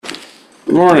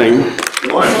Good morning.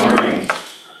 Good morning.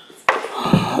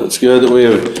 It's good that we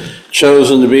have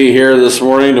chosen to be here this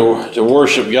morning to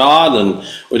worship God, and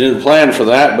we didn't plan for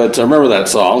that, but remember that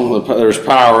song, There's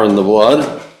Power in the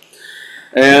Blood.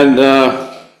 And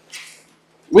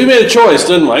we made a choice,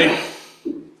 didn't we?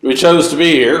 We chose to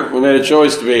be here. We made a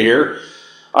choice to be here.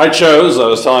 I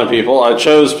was telling people, I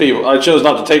chose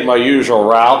not to take my usual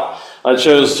route. I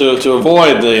chose to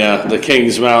avoid the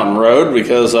Kings Mountain Road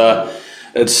because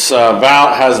it's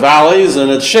has valleys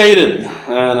and it's shaded,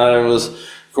 and I was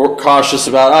cautious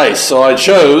about ice. So I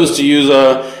chose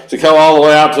to come all the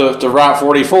way out to Route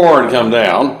 44 and come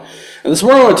down. And this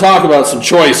morning I want to talk about some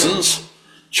choices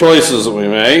that we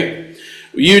make.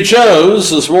 You chose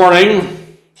this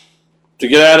morning to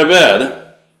get out of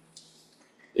bed,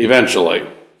 eventually.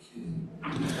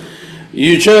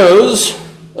 You chose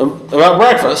about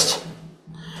breakfast,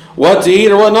 what to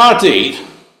eat or what not to eat,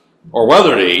 or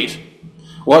whether to eat,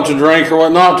 what to drink or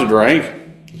what not to drink.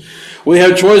 We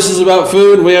have choices about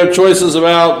food. We have choices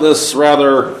about this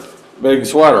rather big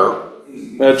sweater.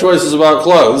 We have choices about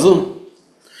clothes.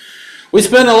 We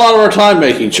spend a lot of our time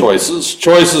making choices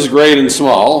great and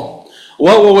small.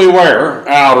 What will we wear,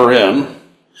 out or in?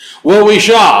 Will we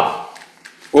shop?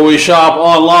 Will we shop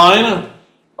online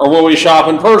or will we shop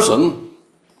in person?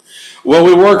 Will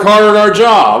we work hard at our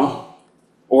job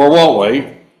or won't we?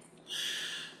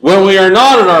 When we are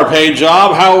not at our paid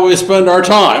job, how will we spend our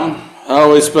time? How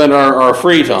will we spend our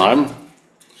free time?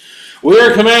 We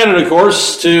are commanded, of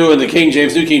course, in the New King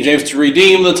James, to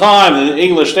redeem the time. The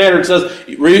English Standard says,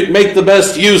 make the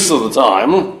best use of the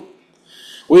time.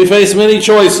 We face many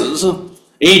choices,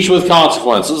 each with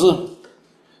consequences.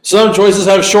 Some choices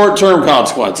have short-term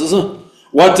consequences.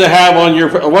 What to have on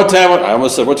your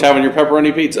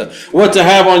pepperoni pizza. What to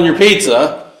have on your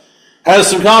pizza has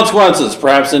some consequences,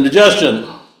 perhaps indigestion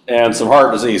and some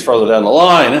heart disease further down the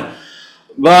line.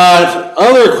 But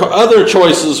other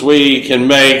choices we can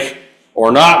make or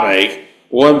not make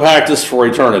will impact us for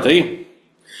eternity.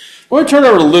 I want to turn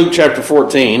over to Luke chapter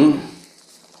 14.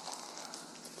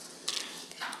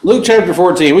 Luke chapter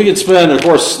 14, we could spend, of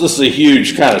course, this is a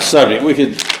huge kind of subject. We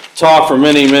could talk for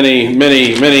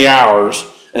many hours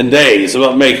and days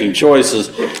about making choices.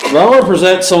 But I want to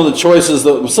present some of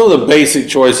the basic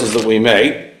choices that we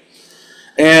make.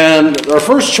 And our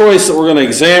first choice that we're going to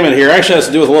examine here actually has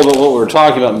to do with a little bit what we were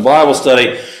talking about in Bible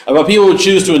study, about people who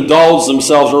choose to indulge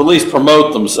themselves or at least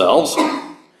promote themselves.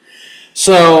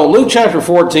 So Luke chapter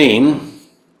 14,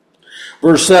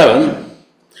 verse 7,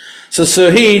 says,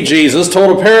 So he, Jesus,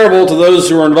 told a parable to those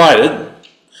who were invited,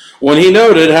 when he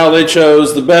noted how they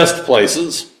chose the best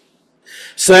places,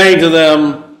 saying to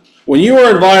them, When you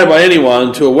are invited by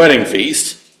anyone to a wedding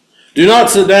feast, do not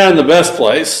sit down in the best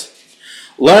place,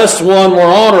 lest one more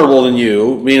honorable than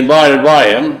you be invited by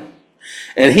him,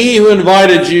 and he who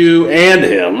invited you and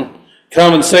him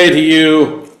come and say to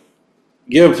you,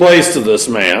 Give place to this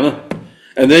man,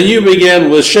 and then you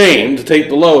begin with shame to take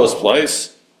the lowest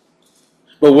place.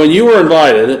 But when you are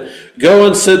invited, go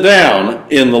and sit down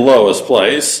in the lowest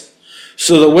place,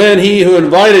 so that when he who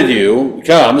invited you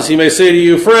comes, he may say to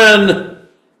you, Friend,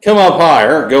 come up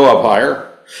higher, go up higher.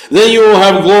 Then you will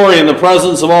have glory in the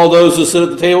presence of all those who sit at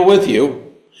the table with you.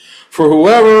 For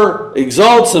whoever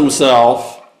exalts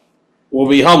himself will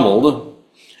be humbled,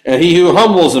 and he who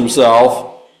humbles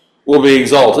himself will be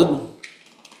exalted.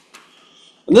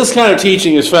 And this kind of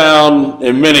teaching is found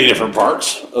in many different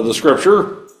parts of the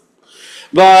Scripture.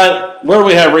 But what do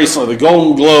we have recently? The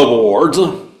Golden Globe Awards.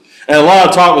 And a lot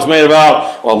of talk was made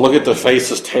about, well, look at the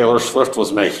faces Taylor Swift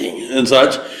was making and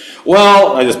such.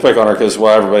 Well, I just pick on her because,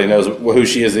 everybody knows who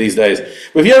she is these days.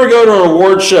 But if you ever go to an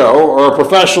award show or a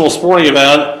professional sporting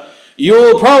event,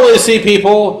 you'll probably see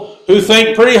people who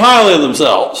think pretty highly of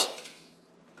themselves.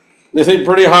 They think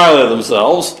pretty highly of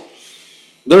themselves.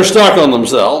 They're stuck on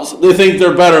themselves. They think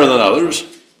they're better than others.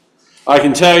 I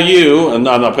can tell you, and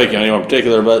I'm not picking on anyone in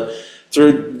particular, but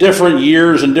through different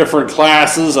years and different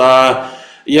classes, I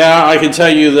can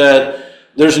tell you that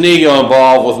there's an ego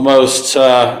involved with most,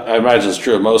 I imagine it's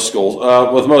true of most schools,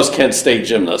 with most Kent State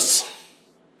gymnasts.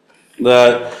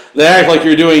 That they act like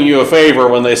you're doing you a favor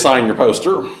when they sign your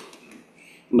poster.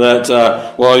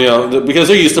 Because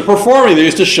they're used to performing, they're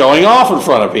used to showing off in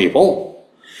front of people.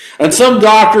 And some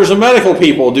doctors and medical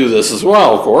people do this as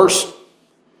well, of course.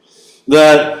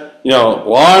 That,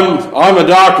 I'm a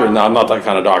doctor. No, I'm not that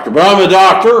kind of doctor, but I'm a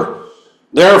doctor.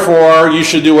 Therefore, you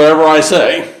should do whatever I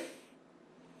say.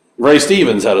 Ray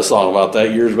Stevens had a song about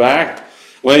that years back.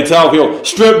 When he tell people,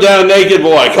 strip down naked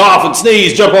boy, cough and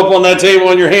sneeze, jump up on that table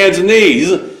on your hands and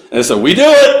knees. And so we do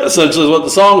it, essentially is what the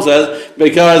song says,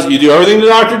 because you do everything the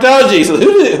doctor tells you. He says,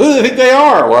 who do they think they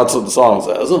are? Well, that's what the song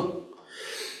says.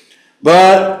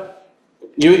 But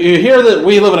you hear that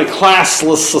we live in a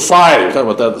classless society. We talked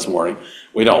about that this morning.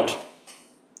 We don't.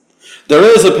 There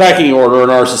is a pecking order in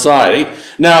our society.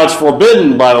 Now, it's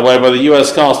forbidden, by the way, by the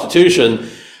U.S. Constitution.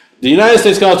 The United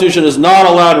States Constitution is not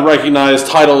allowed to recognize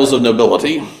titles of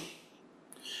nobility.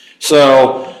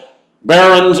 So,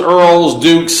 barons, earls,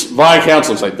 dukes, viscounts,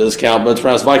 looks like viscount, but it's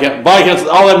pronounced viscount. Viscounts,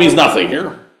 all that means nothing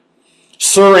here.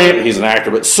 He's an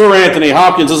actor, but Sir Anthony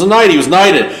Hopkins is a knight. He was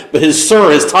knighted, but his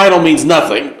title means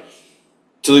nothing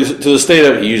to the state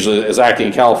of, he usually is acting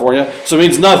in California, so it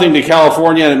means nothing to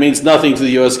California, and it means nothing to the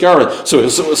U.S. government.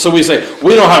 So we say,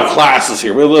 we don't have classes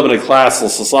here. We live in a classless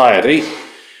society.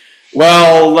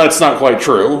 Well, that's not quite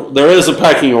true. There is a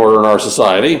pecking order in our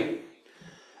society.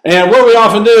 And what do we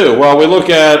often do? Well, we look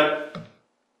at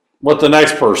what the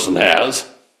next person has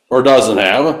or doesn't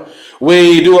have.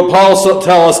 We do what Paul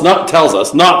tells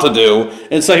us not to do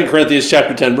in 2 Corinthians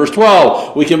chapter 10, verse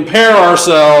 12. We compare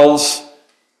ourselves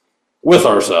with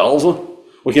ourselves.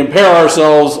 We compare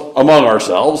ourselves among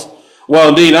ourselves. Well,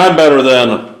 indeed, I'm better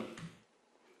than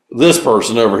this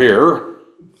person over here.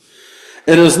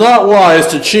 It is not wise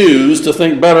to choose to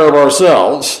think better of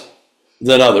ourselves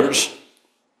than others.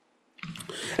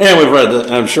 And we've read that,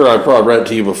 and I'm sure I've probably read it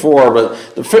to you before,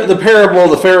 but the parable of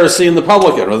the Pharisee and the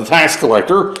publican, or the tax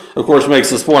collector, of course,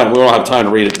 makes this point. We don't have time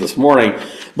to read it this morning.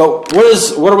 But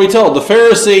what are we told? The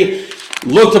Pharisee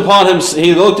looked upon him,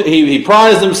 he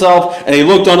prized himself, and he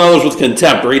looked on others with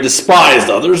contempt, or he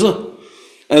despised others.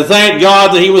 And thank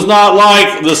God that he was not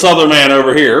like this other man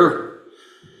over here.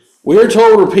 We are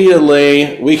told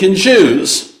repeatedly we can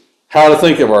choose how to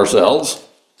think of ourselves.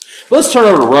 Let's turn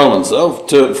over to Romans, though,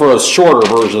 for a shorter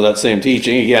version of that same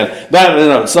teaching. Again, that in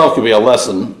and of itself could be a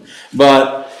lesson.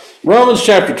 But Romans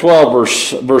chapter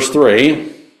 12, verse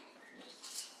 3.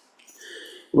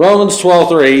 Romans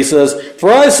 12:3, he says, "For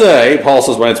I say," Paul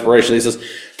says by inspiration, he says,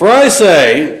 "For I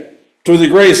say, through the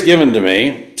grace given to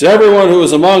me, to everyone who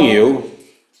is among you,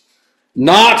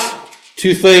 not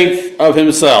to think of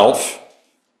himself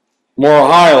more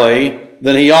highly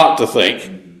than he ought to think,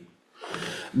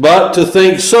 but to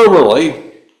think soberly,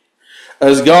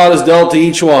 as God has dealt to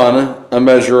each one a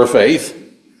measure of faith.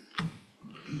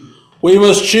 We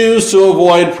must choose to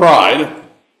avoid pride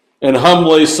and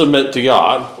humbly submit to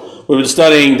God." We've been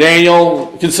studying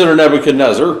Daniel. Consider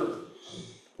Nebuchadnezzar.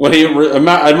 When he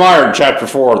admired chapter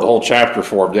 4, the whole chapter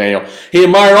 4 of Daniel, he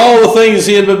admired all the things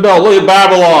he had been built. Look at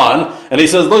Babylon. And he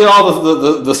says, look at all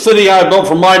the city I built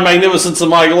for my magnificence and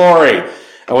my glory.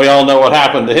 And we all know what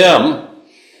happened to him.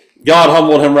 God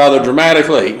humbled him rather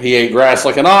dramatically. He ate grass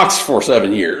like an ox for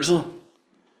 7 years.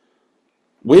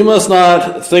 We must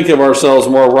not think of ourselves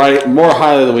more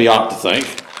highly than we ought to think.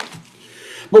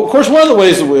 But of course, one of the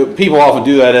ways that people often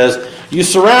do that is you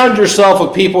surround yourself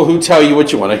with people who tell you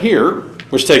what you want to hear,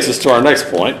 which takes us to our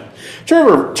next point.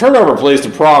 Turn over, please, to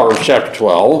Proverbs chapter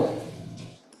 12.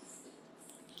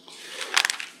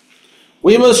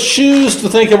 We must choose to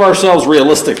think of ourselves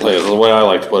realistically, is the way I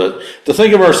like to put it. To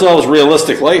think of ourselves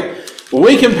realistically. When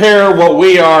we compare what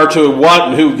we are to what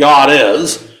and who God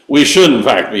is, we should, in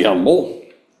fact, be humble.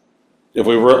 If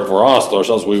we're honest with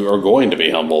ourselves, we are going to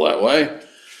be humble that way.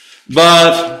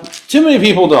 But too many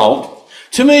people don't.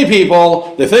 Too many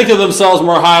people, they think of themselves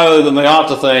more highly than they ought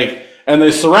to think, and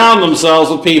they surround themselves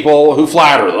with people who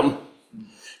flatter them,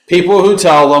 people who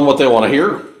tell them what they want to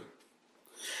hear.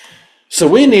 So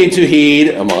we need to heed,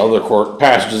 among other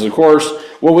passages, of course,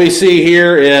 what we see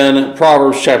here in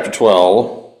Proverbs chapter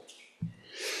 12,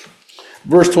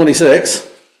 verse 26.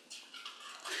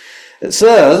 It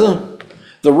says,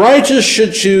 "The righteous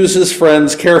should choose his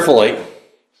friends carefully,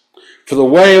 for the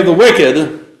way of the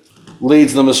wicked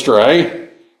leads them astray."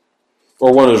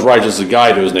 Or one who's righteous is a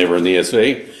guide to his neighbor in the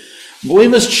ESV. But we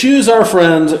must choose our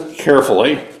friends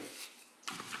carefully.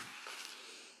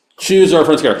 Choose our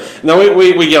friends carefully. Now,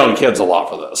 we get on kids a lot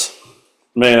for this.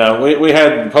 I mean, we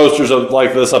had posters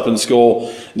like this up in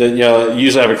school that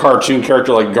usually have a cartoon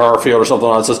character like Garfield or something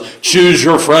on it that says, "Choose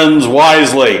your friends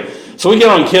wisely." So we get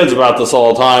on kids about this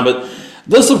all the time, but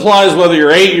this applies whether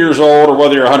you're 8 years old or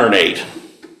whether you're 108.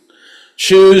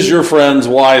 Choose your friends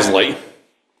wisely.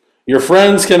 Your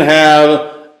friends can have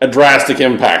a drastic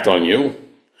impact on you.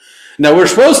 Now, we're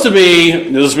supposed to be,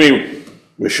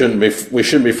 we shouldn't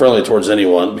be friendly towards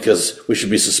anyone because we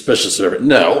should be suspicious of it.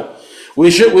 No.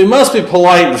 We must be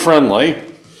polite and friendly,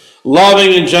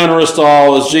 loving and generous to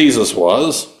all as Jesus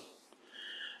was.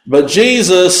 But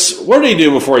Jesus, what did he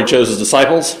do before he chose his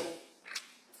disciples?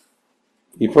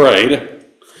 He prayed.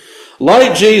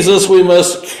 Like Jesus, we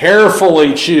must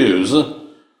carefully choose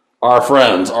our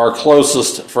friends, our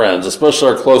closest friends, especially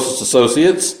our closest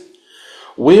associates.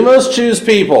 We must choose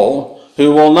people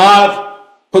who will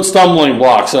not put stumbling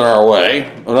blocks in our way.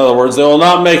 In other words, they will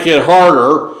not make it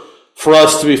harder for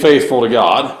us to be faithful to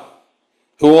God,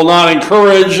 who will not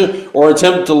encourage or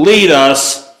attempt to lead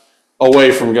us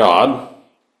away from God.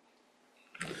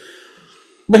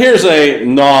 But here's a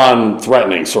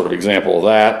non-threatening sort of example of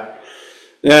that.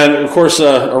 And, of course,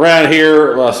 around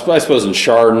here, I suppose in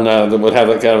Chardon, that would have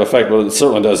that kind of effect, but it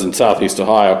certainly does in southeast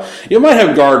Ohio. You might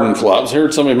have garden clubs. I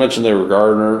heard somebody mention they were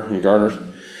gardeners.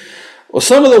 Well,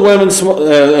 some of the women,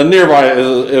 nearby,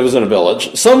 it was in a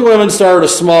village, some women started a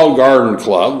small garden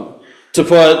club to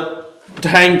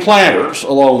hang planters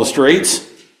along the streets.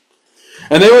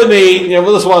 And they would meet,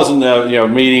 this wasn't a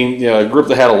meeting, a group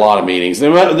that had a lot of meetings. They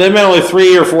met only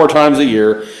 3 or 4 times a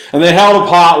year, and they held a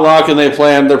potluck and they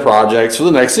planned their projects for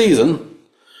the next season.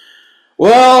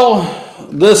 Well,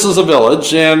 this is a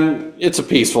village, and it's a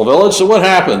peaceful village, so what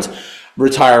happens?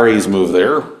 Retirees move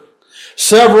there.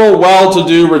 Several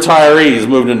well-to-do retirees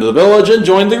moved into the village and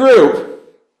joined the group.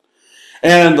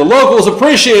 And the locals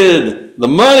appreciated the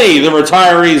money the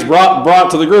retirees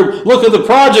brought to the group. Look at the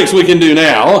projects we can do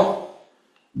now.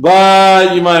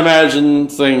 But you might imagine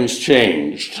things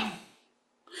changed.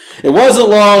 It wasn't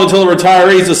long until the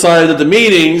retirees decided that the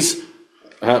meetings,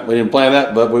 we didn't plan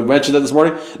that, but we mentioned that this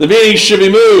morning, the meetings should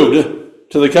be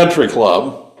moved to the country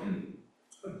club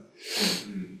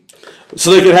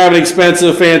so they could have an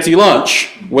expensive, fancy lunch,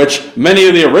 which many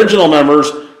of the original members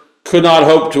could not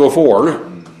hope to afford.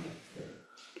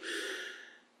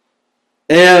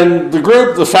 And the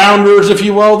group, the founders, if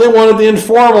you will, they wanted the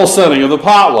informal setting of the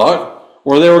potluck,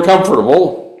 where they were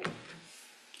comfortable.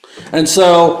 And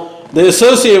so they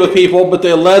associated with people, but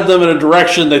they led them in a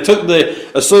direction. They took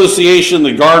the association,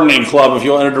 the gardening club, if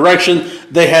you will, in a direction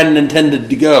they hadn't intended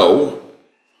to go.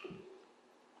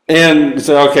 And you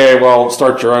say, okay, well,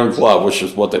 start your own club, which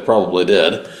is what they probably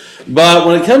did. But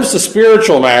when it comes to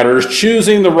spiritual matters,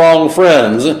 choosing the wrong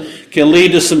friends can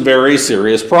lead to some very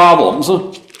serious problems.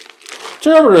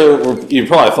 Turn over to, you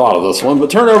probably thought of this one,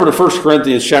 but turn over to 1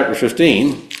 Corinthians chapter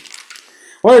 15.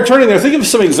 While you're turning there, think of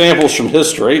some examples from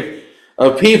history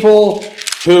of people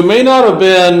who may not have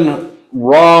been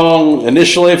wrong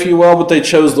initially, if you will, but they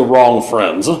chose the wrong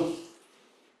friends.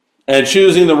 And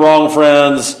choosing the wrong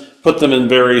friends put them in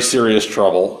very serious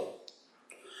trouble.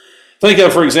 Think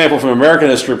of, for example, from American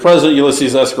history, President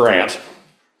Ulysses S. Grant.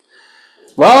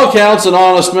 By all accounts, an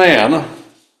honest man,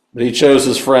 but he chose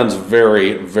his friends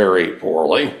very, very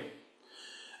poorly.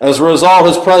 As a result,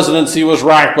 his presidency was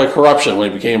racked by corruption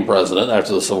when he became president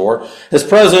after the Civil War. His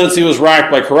presidency was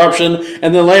racked by corruption,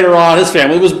 and then later on, his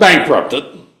family was bankrupted.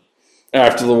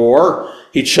 After the war,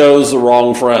 he chose the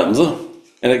wrong friends,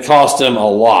 and it cost him a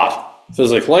lot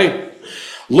physically.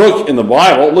 Look in the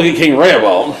Bible, look at King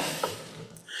Rehoboam.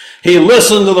 He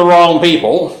listened to the wrong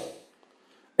people,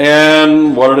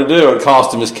 and what did it do? It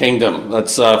cost him his kingdom.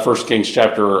 That's 1 Kings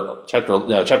chapter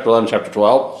 11, chapter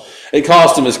 12. It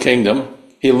cost him his kingdom.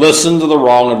 He listened to the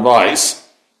wrong advice.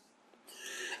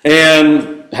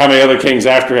 And how many other kings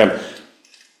after him?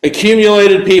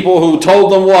 Accumulated people who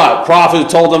told them what? Prophets who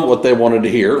told them what they wanted to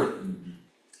hear.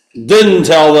 Didn't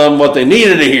tell them what they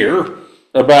needed to hear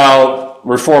about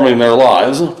reforming their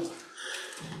lives.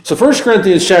 So 1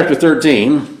 Corinthians chapter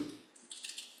 13,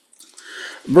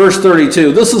 verse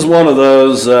 32. This is one of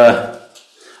those,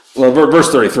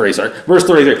 verse 33, sorry. Verse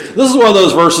 33. This is one of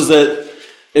those verses that,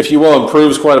 if you will,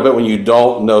 improves quite a bit when you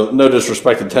don't know, no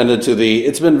disrespect intended to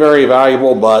it's been very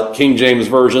valuable, but King James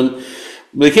Version.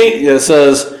 It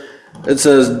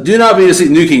says, do not be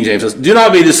deceived, New King James says, do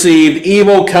not be deceived,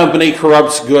 evil company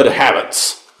corrupts good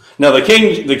habits. Now the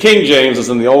King James, as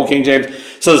in the old King James,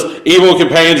 says evil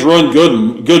companions ruin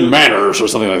good manners or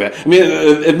something like that. I mean,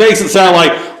 it makes it sound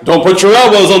like, don't put your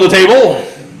elbows on the table.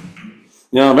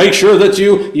 Make sure that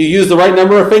you use the right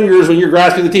number of fingers when you're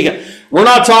grasping the teacup. We're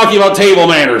not talking about table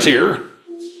manners here.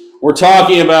 We're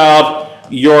talking about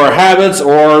your habits,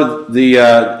 or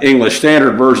the English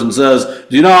Standard Version says,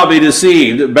 do not be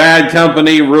deceived. Bad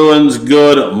company ruins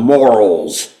good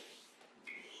morals.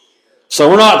 So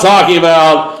we're not talking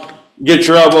about get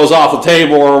your elbows off the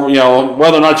table, or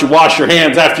whether or not you wash your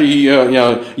hands after you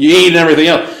eat and everything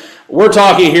else. We're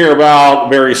talking here about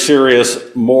very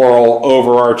serious moral,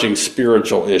 overarching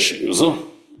spiritual issues.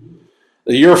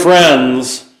 Your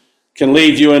friends can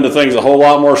lead you into things a whole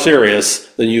lot more serious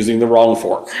than using the wrong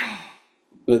fork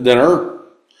at dinner.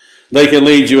 They can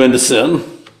lead you into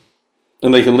sin,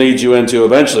 and they can lead you into,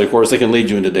 eventually, of course, they can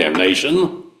lead you into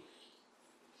damnation.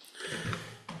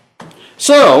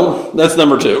 So, that's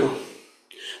number 2.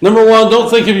 Number 1,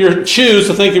 choose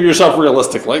to think of yourself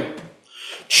realistically.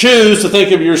 Choose to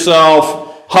think of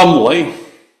yourself humbly.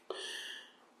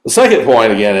 The second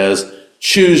point, again, is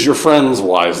choose your friends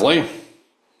wisely.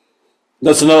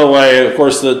 That's another way, of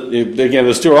course, that, again,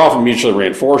 those two are often mutually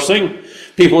reinforcing.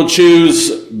 People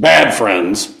choose bad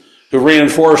friends who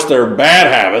reinforce their bad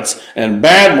habits and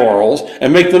bad morals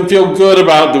and make them feel good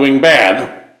about doing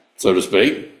bad, so to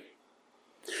speak.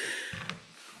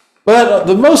 But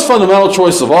the most fundamental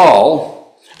choice of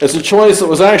all is a choice that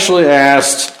was actually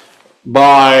asked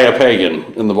by a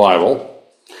pagan in the Bible.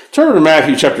 Turn to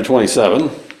Matthew chapter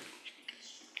 27.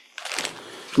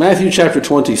 Matthew chapter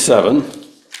 27.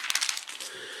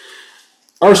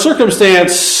 Our immediate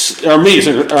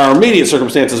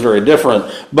circumstance is very different,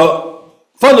 but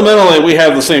fundamentally we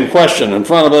have the same question in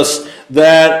front of us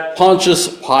that Pontius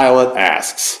Pilate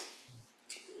asks.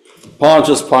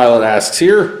 Pontius Pilate asks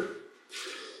here,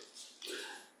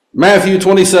 Matthew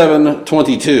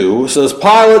 27:22 says,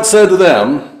 Pilate said to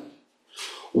them,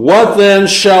 "What then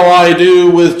shall I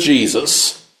do with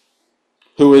Jesus,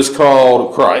 who is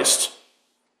called Christ?"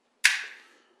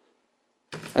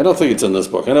 I don't think it's in this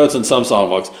book. I know it's in some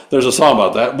songbooks. There's a song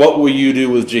about that. What will you do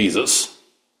with Jesus?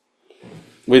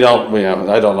 I don't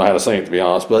know how to sing it, to be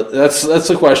honest, but that's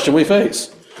the question we face.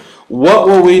 What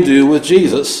will we do with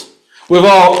Jesus?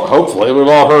 Hopefully, we've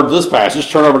all heard this passage.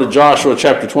 Turn over to Joshua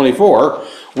chapter 24.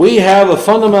 We have a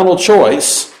fundamental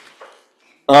choice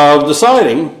of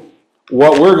deciding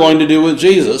what we're going to do with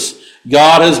Jesus.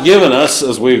 God has given us,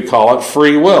 as we call it,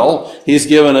 free will. He's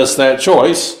given us that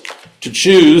choice to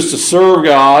choose to serve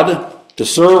God, to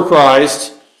serve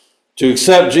Christ, to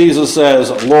accept Jesus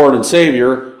as Lord and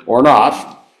Savior or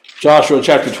not. Joshua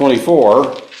chapter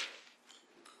 24.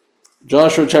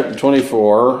 Joshua chapter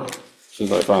 24, as soon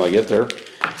as I finally get there.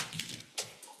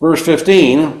 Verse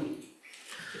 15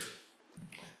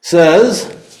 says,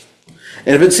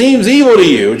 "And if it seems evil to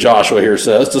you," Joshua here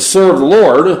says, "to serve the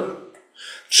Lord,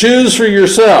 choose for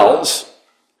yourselves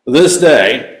this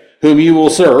day whom you will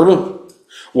serve,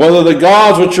 whether the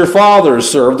gods which your fathers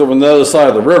served on the other side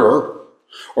of the river,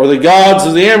 or the gods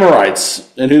of the Amorites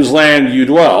in whose land you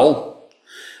dwell.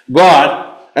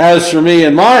 But as for me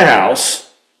and my house,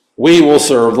 we will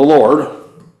serve the Lord."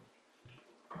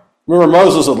 Remember,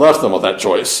 Moses had left them with that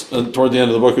choice. And toward the end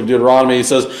of the book of Deuteronomy, he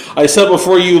says, "I set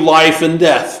before you life and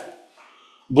death,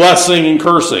 blessing and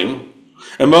cursing."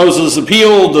 And Moses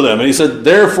appealed to them, and he said,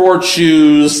 "Therefore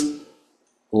choose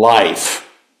life,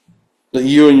 that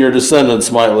you and your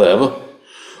descendants might live."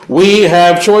 We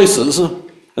have choices,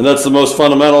 and that's the most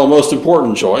fundamental and most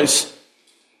important choice.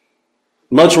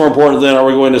 Much more important than, are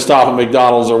we going to stop at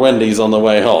McDonald's or Wendy's on the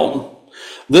way home?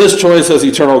 This choice has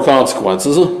eternal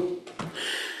consequences.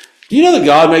 Do you know that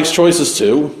God makes choices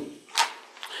too?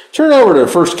 Turn over to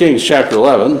 1 Kings chapter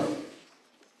 11.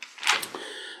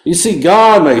 You see,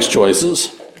 God makes choices.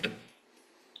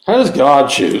 How does God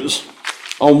choose?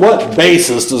 On what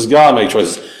basis does God make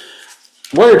choices?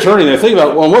 While you're turning there, think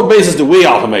about, on what basis do we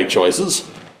often make choices?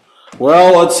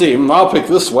 Well, let's see. I'll pick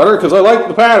this sweater because I like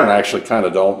the pattern. Actually, kind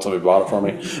of don't. Somebody bought it for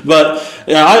me. But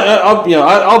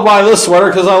I'll buy this sweater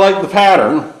because I like the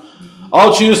pattern.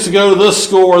 I'll choose to go to this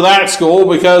school or that school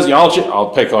because I'll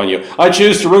pick on you. I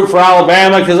choose to root for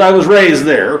Alabama because I was raised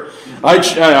there.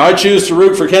 I choose to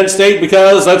root for Kent State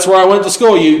because that's where I went to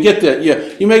school. You get that?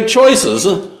 You make choices.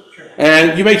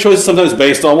 And you make choices sometimes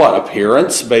based on what?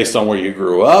 Appearance, based on where you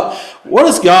grew up.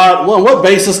 On what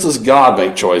basis does God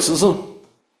make choices?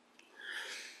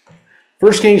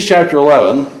 1 Kings chapter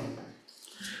 11,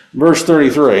 verse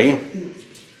 33.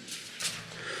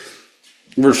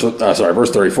 Verse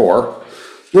 34.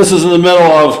 This is in the middle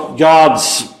of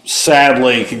God's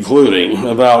sadly concluding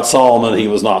about Solomon. He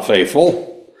was not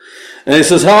faithful. And he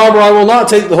says, "However, I will not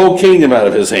take the whole kingdom out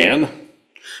of his hand,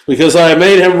 because I have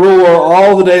made him ruler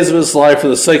all the days of his life for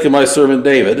the sake of my servant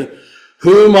David,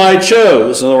 whom I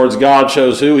chose." In other words, God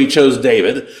chose who? He chose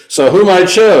David. So whom I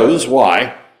chose,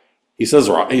 why? He says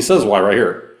why right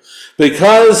here.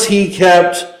 "Because he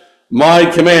kept my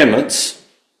commandments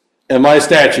and my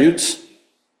statutes."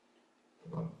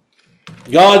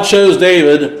 God chose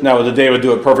David. Now, did David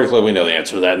do it perfectly? We know the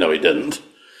answer to that. No, he didn't.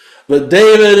 But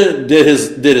David did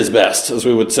his best, as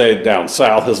we would say down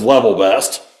south, his level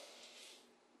best.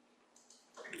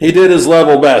 He did his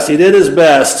level best. He did his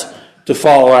best to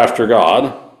follow after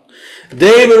God.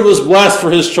 David was blessed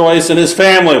for his choice, and his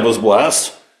family was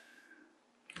blessed.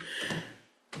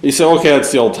 You say, okay,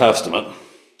 that's the Old Testament.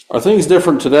 Are things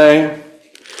different today?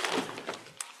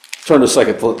 Turn to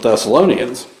 2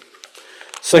 Thessalonians.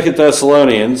 2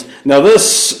 Thessalonians. Now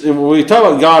this, when we talk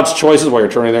about God's choices, while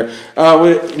you're turning there,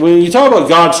 when you talk about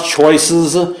God's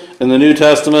choices in the New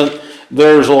Testament,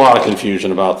 there's a lot of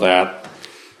confusion about that.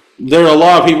 There are a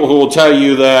lot of people who will tell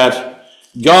you that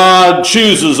God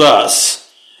chooses us,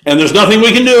 And there's nothing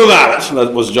we can do about it.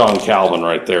 That was John Calvin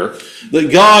right there. That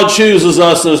God chooses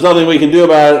us, there's nothing we can do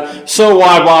about it, so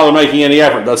why bother making any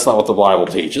effort? That's not what the Bible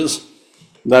teaches.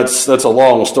 That's a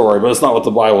long story, but it's not what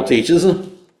the Bible teaches.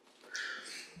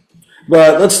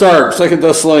 But let's start 2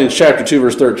 Thessalonians chapter 2,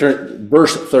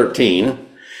 verse 13.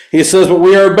 He says, but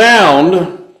we are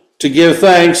bound to give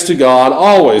thanks to God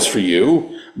always for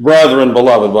you, brethren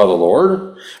beloved by the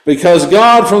Lord, because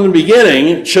God from the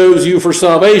beginning chose you for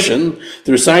salvation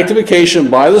through sanctification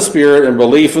by the Spirit and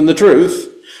belief in the truth,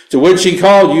 to which he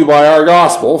called you by our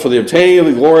gospel for the obtaining of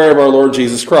the glory of our Lord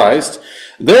Jesus Christ.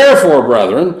 Therefore,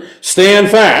 brethren, stand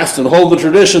fast and hold the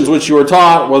traditions which you are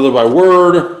taught, whether by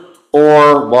word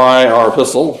or by our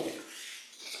epistle.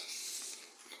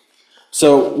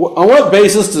 So, on what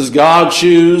basis does God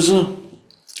choose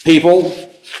people?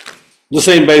 The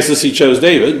same basis he chose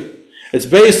David. It's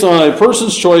based on a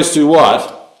person's choice to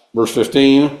what? Verse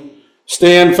 15.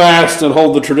 Stand fast and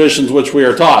hold the traditions which we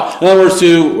are taught. In other words,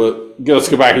 let's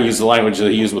go back and use the language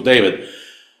that he used with David.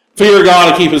 Fear God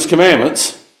and keep his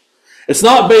commandments. It's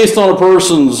not based on a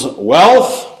person's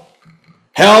wealth,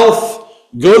 health,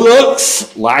 good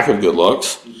looks, lack of good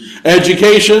looks,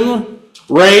 education,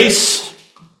 race,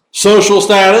 social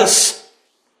status,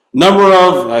 number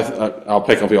of, I'll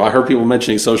pick on people. I heard people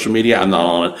mentioning social media. I'm not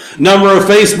on it. Number of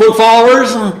Facebook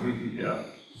followers. Yeah.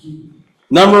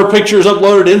 Number of pictures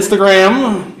uploaded to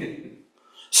Instagram.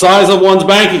 Size of one's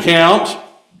bank account.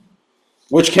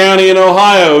 Which county in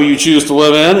Ohio you choose to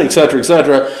live in, etc.,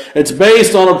 etc. It's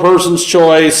based on a person's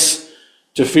choice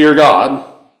to fear God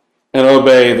and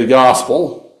obey the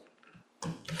gospel.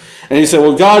 And you say,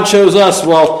 well, God chose us.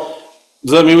 Well,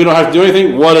 does that mean we don't have to do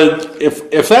anything?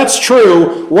 If that's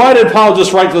true, why did Paul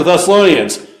just write to the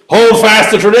Thessalonians, hold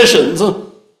fast to traditions?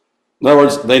 In other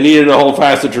words, they needed to hold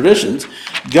fast to traditions.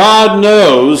 God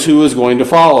knows who is going to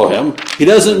follow him. He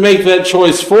doesn't make that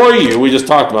choice for you. We just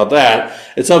talked about that.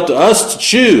 It's up to us to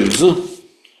choose,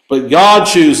 but God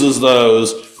chooses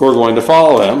those who are going to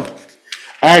follow him.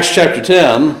 Acts chapter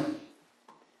 10,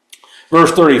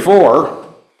 verse 34,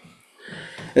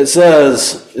 it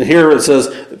says,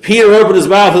 Peter opened his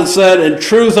mouth and said, in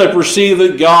truth I perceive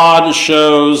that God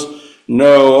shows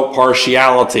no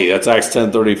partiality. That's Acts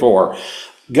 10:34.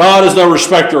 God is no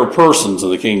respecter of persons in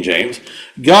the King James.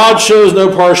 God shows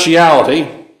no partiality,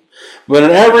 but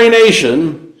in every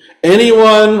nation,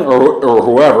 anyone or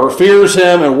whoever fears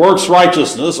him and works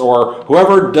righteousness, or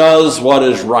whoever does what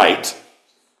is right,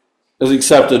 is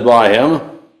accepted by him.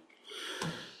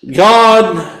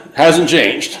 God hasn't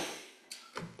changed.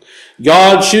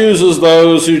 God chooses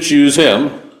those who choose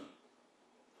him.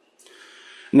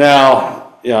 Now,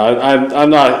 I'm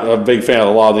not a big fan of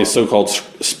a lot of these so-called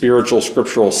spiritual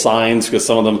scriptural signs, because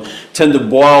some of them tend to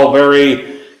boil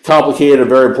very complicated,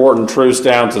 very important truths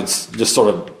down to just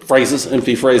sort of phrases,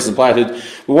 empty phrases and platitudes.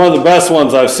 But one of the best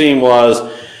ones I've seen was,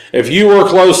 if you were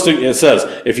close to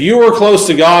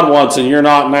God once and you're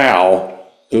not now,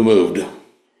 who moved?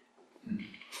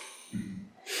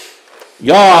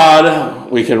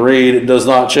 God, we can read, does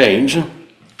not change.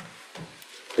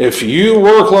 If you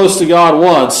were close to God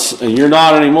once and you're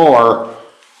not anymore,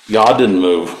 God didn't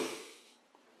move.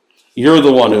 You're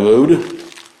the one who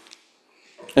moved.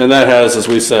 And that has, as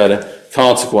we said,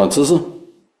 consequences.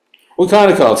 What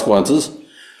kind of consequences?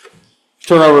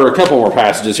 Turn over a couple more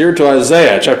passages here to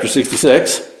Isaiah chapter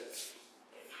 66.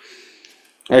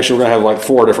 Actually, we're going to have like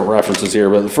 4 different references here,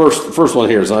 but the first one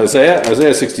here is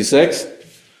Isaiah 66.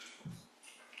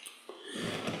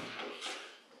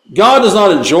 God does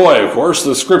not enjoy, of course,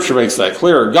 the scripture makes that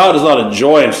clear, God does not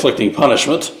enjoy inflicting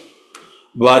punishment,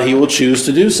 but he will choose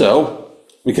to do so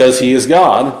because he is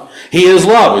God. He is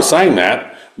love, we sang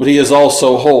that, but he is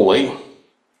also holy.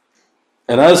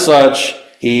 And as such,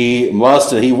 he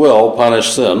must and he will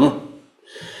punish sin.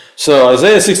 So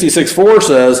Isaiah 66:4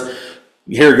 says,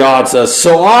 here God says,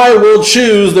 so I will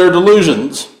choose their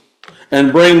delusions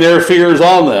and bring their fears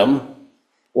on them.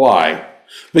 Why?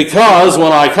 Because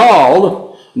when I called,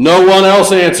 no one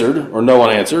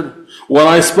answered. When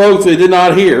I spoke, they did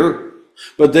not hear,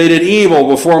 but they did evil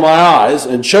before my eyes,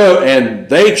 and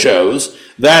they chose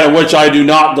that in which I do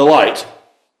not delight.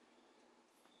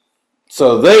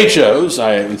 So they chose,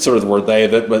 I inserted the word they,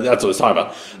 but that's what it's talking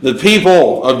about. The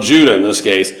people of Judah, in this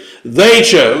case, they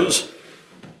chose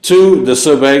to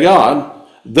disobey God.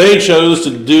 They chose to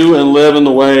do and live in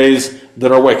the ways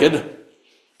that are wicked,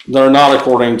 that are not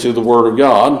according to the word of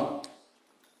God.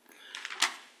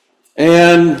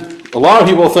 And a lot of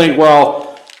people think,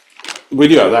 well, we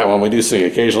do have that one. We do sing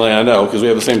occasionally, I know, because we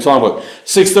have the same songbook.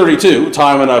 632,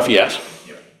 Time Enough Yet.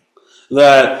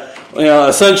 That,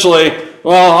 essentially,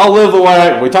 well, I'll live the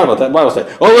way we talked about that in Bible study.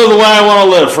 I'll live the way I want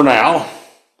to live for now.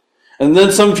 And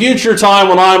then some future time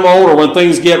when I'm older, when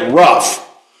things get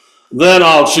rough, then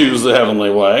I'll choose the heavenly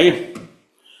way.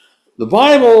 The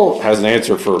Bible has an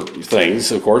answer for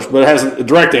things, of course, but it has a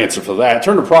direct answer for that.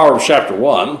 Turn to Proverbs chapter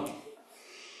 1.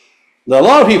 Now, a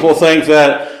lot of people think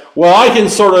that, well, I can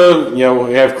sort of,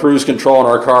 we have cruise control in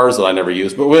our cars that I never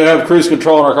use, but we have cruise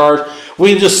control in our cars.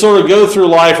 We can just sort of go through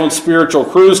life on spiritual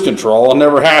cruise control and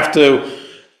never have to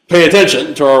pay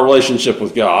attention to our relationship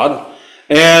with God.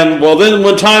 And, well, then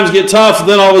when times get tough,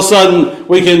 then all of a sudden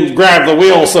we can grab the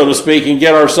wheel, so to speak, and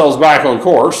get ourselves back on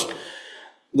course.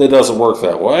 That doesn't work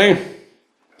that way.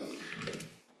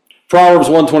 Proverbs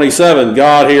 127,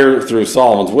 God here through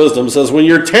Solomon's wisdom says, when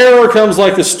your terror comes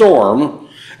like a storm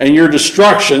and your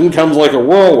destruction comes like a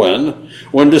whirlwind,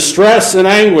 when distress and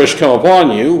anguish come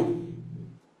upon you,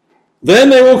 then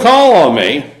they will call on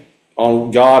me,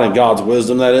 on God and God's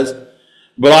wisdom that is,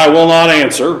 but I will not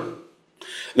answer.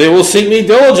 They will seek me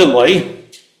diligently,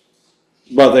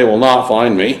 but they will not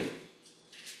find me.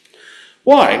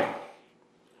 Why?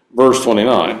 Verse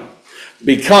 29,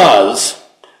 because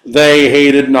they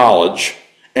hated knowledge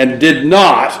and did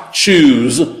not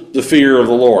choose the fear of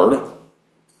the Lord.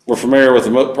 We're familiar with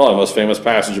probably the most famous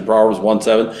passage in Proverbs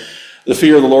 1:7. The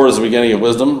fear of the Lord is the beginning of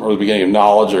wisdom, or the beginning of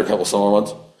knowledge, or a couple similar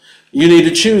ones. You need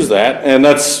to choose that, and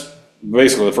that's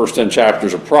basically the first 10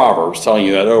 chapters of Proverbs telling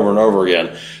you that over and over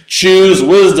again. Choose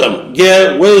wisdom,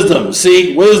 get wisdom,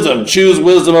 seek wisdom, choose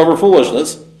wisdom over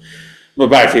foolishness. But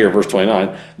back here, verse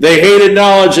 29. They hated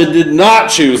knowledge and did not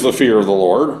choose the fear of the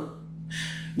Lord.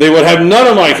 They would have none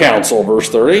of my counsel, verse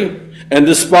 30, and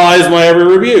despise my every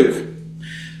rebuke.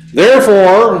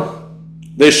 Therefore,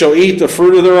 they shall eat the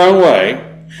fruit of their own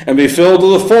way, and be filled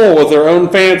to the full with their own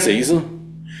fancies.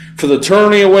 For the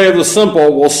turning away of the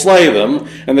simple will slay them,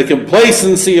 and the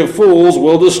complacency of fools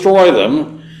will destroy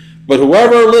them. But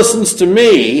whoever listens to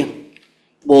me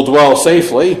will dwell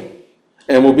safely,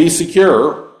 and will be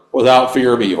secure without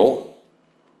fear of evil.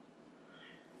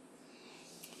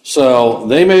 So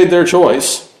they made their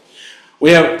choice.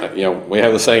 We have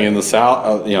the saying in the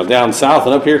South, down south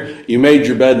and up here, you made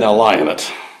your bed, now lie in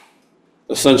it.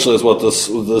 Essentially is what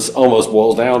this almost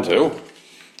boils down to.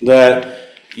 That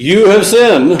you have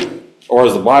sinned, or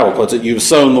as the Bible puts it, you've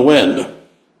sown the wind.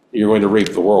 You're going to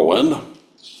reap the whirlwind.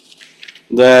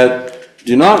 That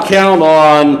do not count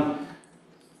on,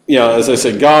 as I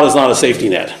said, God is not a safety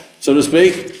net, so to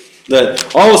speak.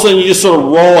 That all of a sudden you just sort of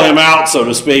roll him out, so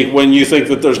to speak, when you think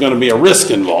that there's going to be a risk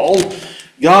involved.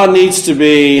 God needs to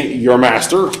be your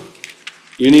master.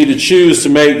 You need to choose to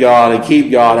make God and keep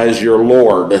God as your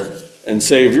Lord and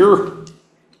Savior.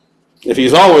 If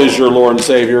he's always your Lord and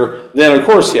Savior, then of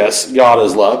course, yes, God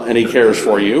is love and he cares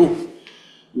for you.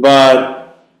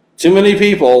 But too many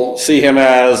people see him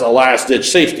as a last-ditch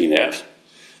safety net.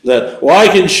 That, well, I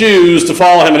can choose to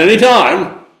follow him at any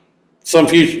time. Some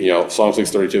future, Psalm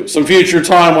 632, some future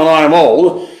time when I'm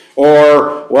old,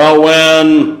 or, well,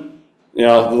 when,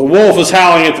 the wolf is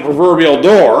howling at the proverbial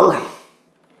door,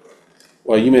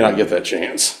 well, you may not get that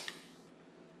chance.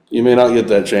 You may not get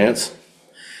that chance.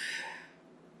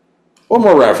 One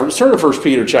more reference. Turn to 1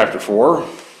 Peter chapter 4.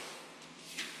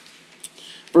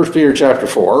 1 Peter chapter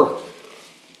 4.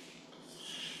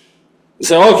 You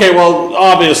say, okay, well,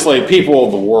 obviously, people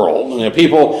of the world,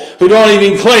 people who don't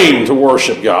even claim to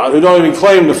worship God, who don't even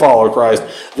claim to follow Christ,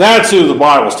 that's who the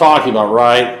Bible's talking about,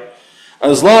 right?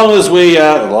 As long as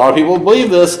a lot of people believe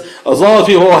this, as long as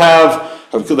people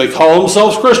they call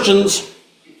themselves Christians,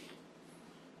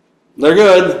 they're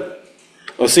good.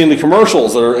 I've seen the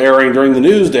commercials that are airing during the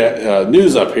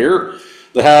news up here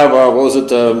that have,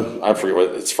 I forget what,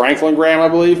 it's Franklin Graham, I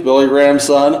believe, Billy Graham's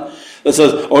son, that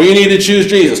says, oh, you need to choose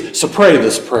Jesus, so pray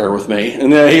this prayer with me.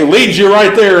 And then he leads you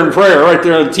right there in prayer, right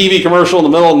there in the TV commercial in the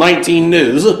middle of 19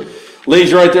 News.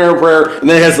 Leads you right there in prayer, and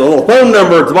then it has the little phone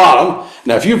number at the bottom.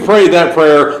 Now, if you prayed that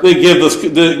prayer, then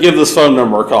give this phone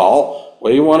number a call.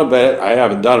 Well, you want to bet, I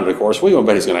haven't done it, of course, well, you want to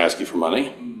bet he's going to ask you for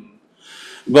money.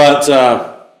 But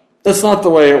that's not the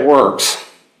way it works.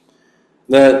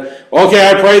 That,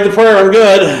 okay, I prayed the prayer, I'm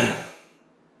good.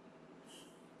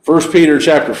 1 Peter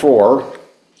chapter 4.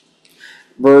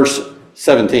 Verse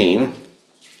 17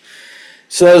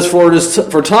 says,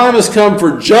 For time has come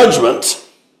for judgment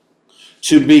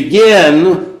to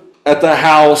begin at the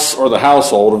house or the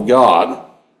household of God.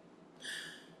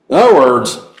 In other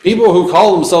words, people who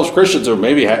call themselves Christians, or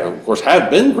maybe of course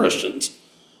have been Christians,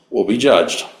 will be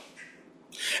judged.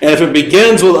 And if it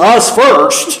begins with us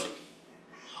first,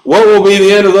 what will be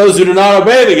the end of those who do not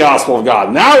obey the gospel of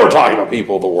God? Now we're talking about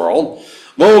people of the world.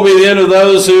 What will be the end of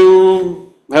those who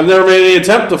have never made any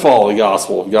attempt to follow the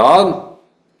gospel of God?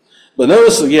 But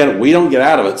notice again, we don't get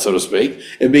out of it, so to speak.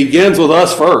 It begins with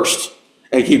us first.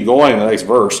 And keep going, the next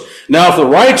verse. Now, if the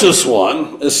righteous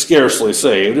one is scarcely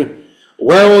saved,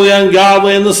 where will the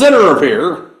ungodly and the sinner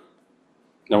appear?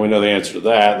 Now, we know the answer to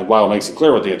that. The Bible makes it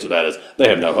clear what the answer to that is. They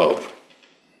have no hope.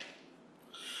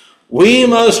 We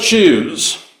must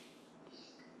choose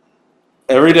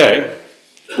every day.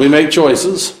 We make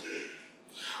choices.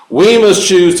 We must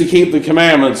choose to keep the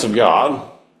commandments of God,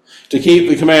 to keep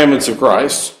the commandments of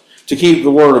Christ, to keep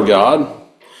the Word of God.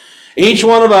 Each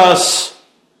one of us,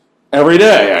 every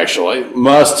day actually,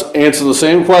 must answer the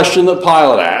same question that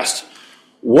Pilate asked.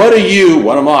 What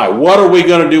am I? What are we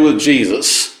going to do with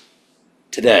Jesus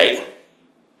today?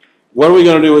 What are we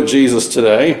going to do with Jesus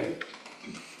today?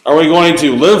 Are we going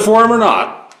to live for him or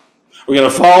not? Are we going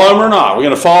to follow him or not? Are we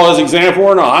going to follow his example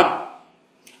or not?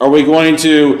 Are we going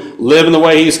to live in the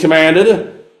way he's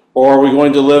commanded? Or are we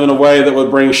going to live in a way that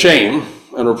would bring shame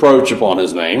and reproach upon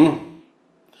his name?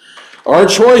 Our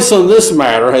choice on this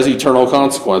matter has eternal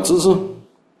consequences.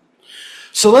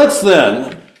 So let's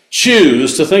then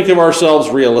choose to think of ourselves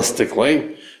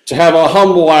realistically, to have a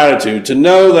humble attitude, to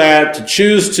know that, to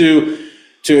choose to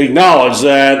acknowledge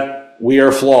that we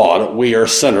are flawed, we are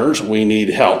sinners, we need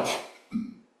help.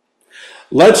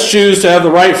 Let's choose to have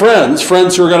the right friends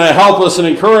who are going to help us and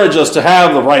encourage us to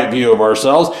have the right view of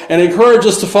ourselves and encourage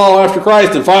us to follow after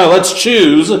Christ. And finally, let's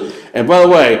choose, and by the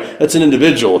way, that's an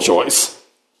individual choice.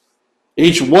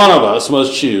 Each one of us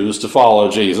must choose to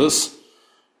follow Jesus.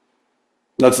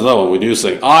 That's another one we do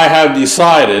sing. I have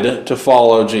decided to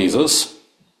follow Jesus.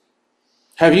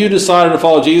 Have you decided to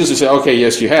follow Jesus? You say, okay,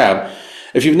 yes, you have.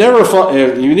 If you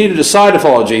need to decide to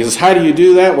follow Jesus, how do you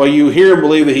do that? Well, you hear and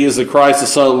believe that he is the Christ, the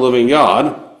Son of the living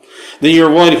God. Then you're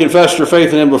willing to confess your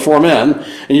faith in him before men,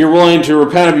 and you're willing to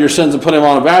repent of your sins and put him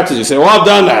on a baptism. You say, well, I've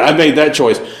done that. I've made that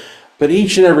choice. But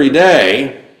each and every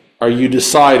day, are you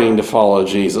deciding to follow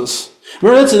Jesus?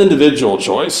 Remember, that's an individual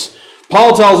choice.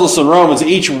 Paul tells us in Romans,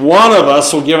 each one of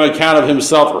us will give an account of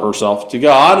himself or herself to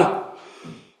God.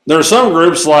 There are some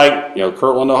groups like,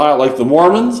 Kirtland, Ohio, like the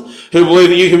Mormons, who believe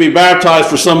that you can be baptized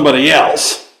for somebody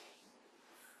else.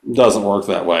 It doesn't work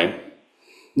that way.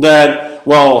 The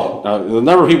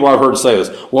number of people I've heard say this,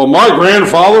 well, my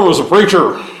grandfather was a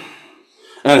preacher,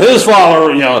 and his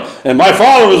father, and my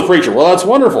father was a preacher. Well, that's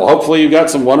wonderful. Hopefully you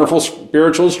got some wonderful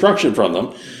spiritual instruction from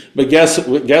them. But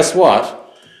guess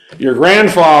what? Your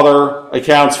grandfather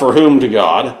accounts for whom to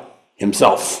God?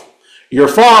 Himself. Your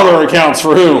father accounts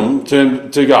for whom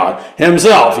to God?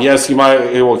 Himself. Yes, he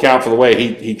will account for the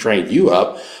way he trained you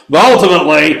up. But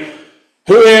ultimately,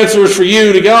 who answers for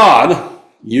you to God?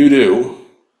 You do.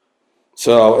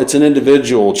 So it's an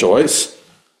individual choice.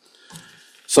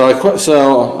 So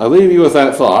I leave you with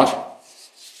that thought.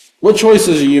 What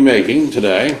choices are you making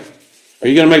today? Are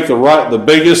you going to make the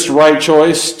biggest right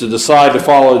choice to decide to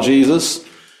follow Jesus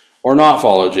or not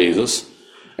follow Jesus?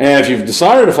 And if you've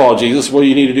decided to follow Jesus, what do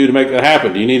you need to do to make that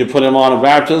happen? Do you need to put him on a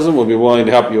baptism? We'll be willing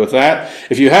to help you with that.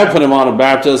 If you have put him on a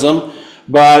baptism,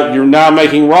 but you're now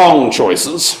making wrong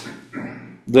choices,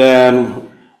 then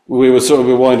we would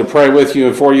certainly be willing to pray with you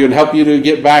and for you and help you to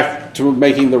get back to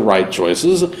making the right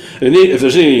choices. And if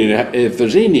there's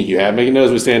any need you have, make a note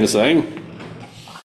as we stand to sing.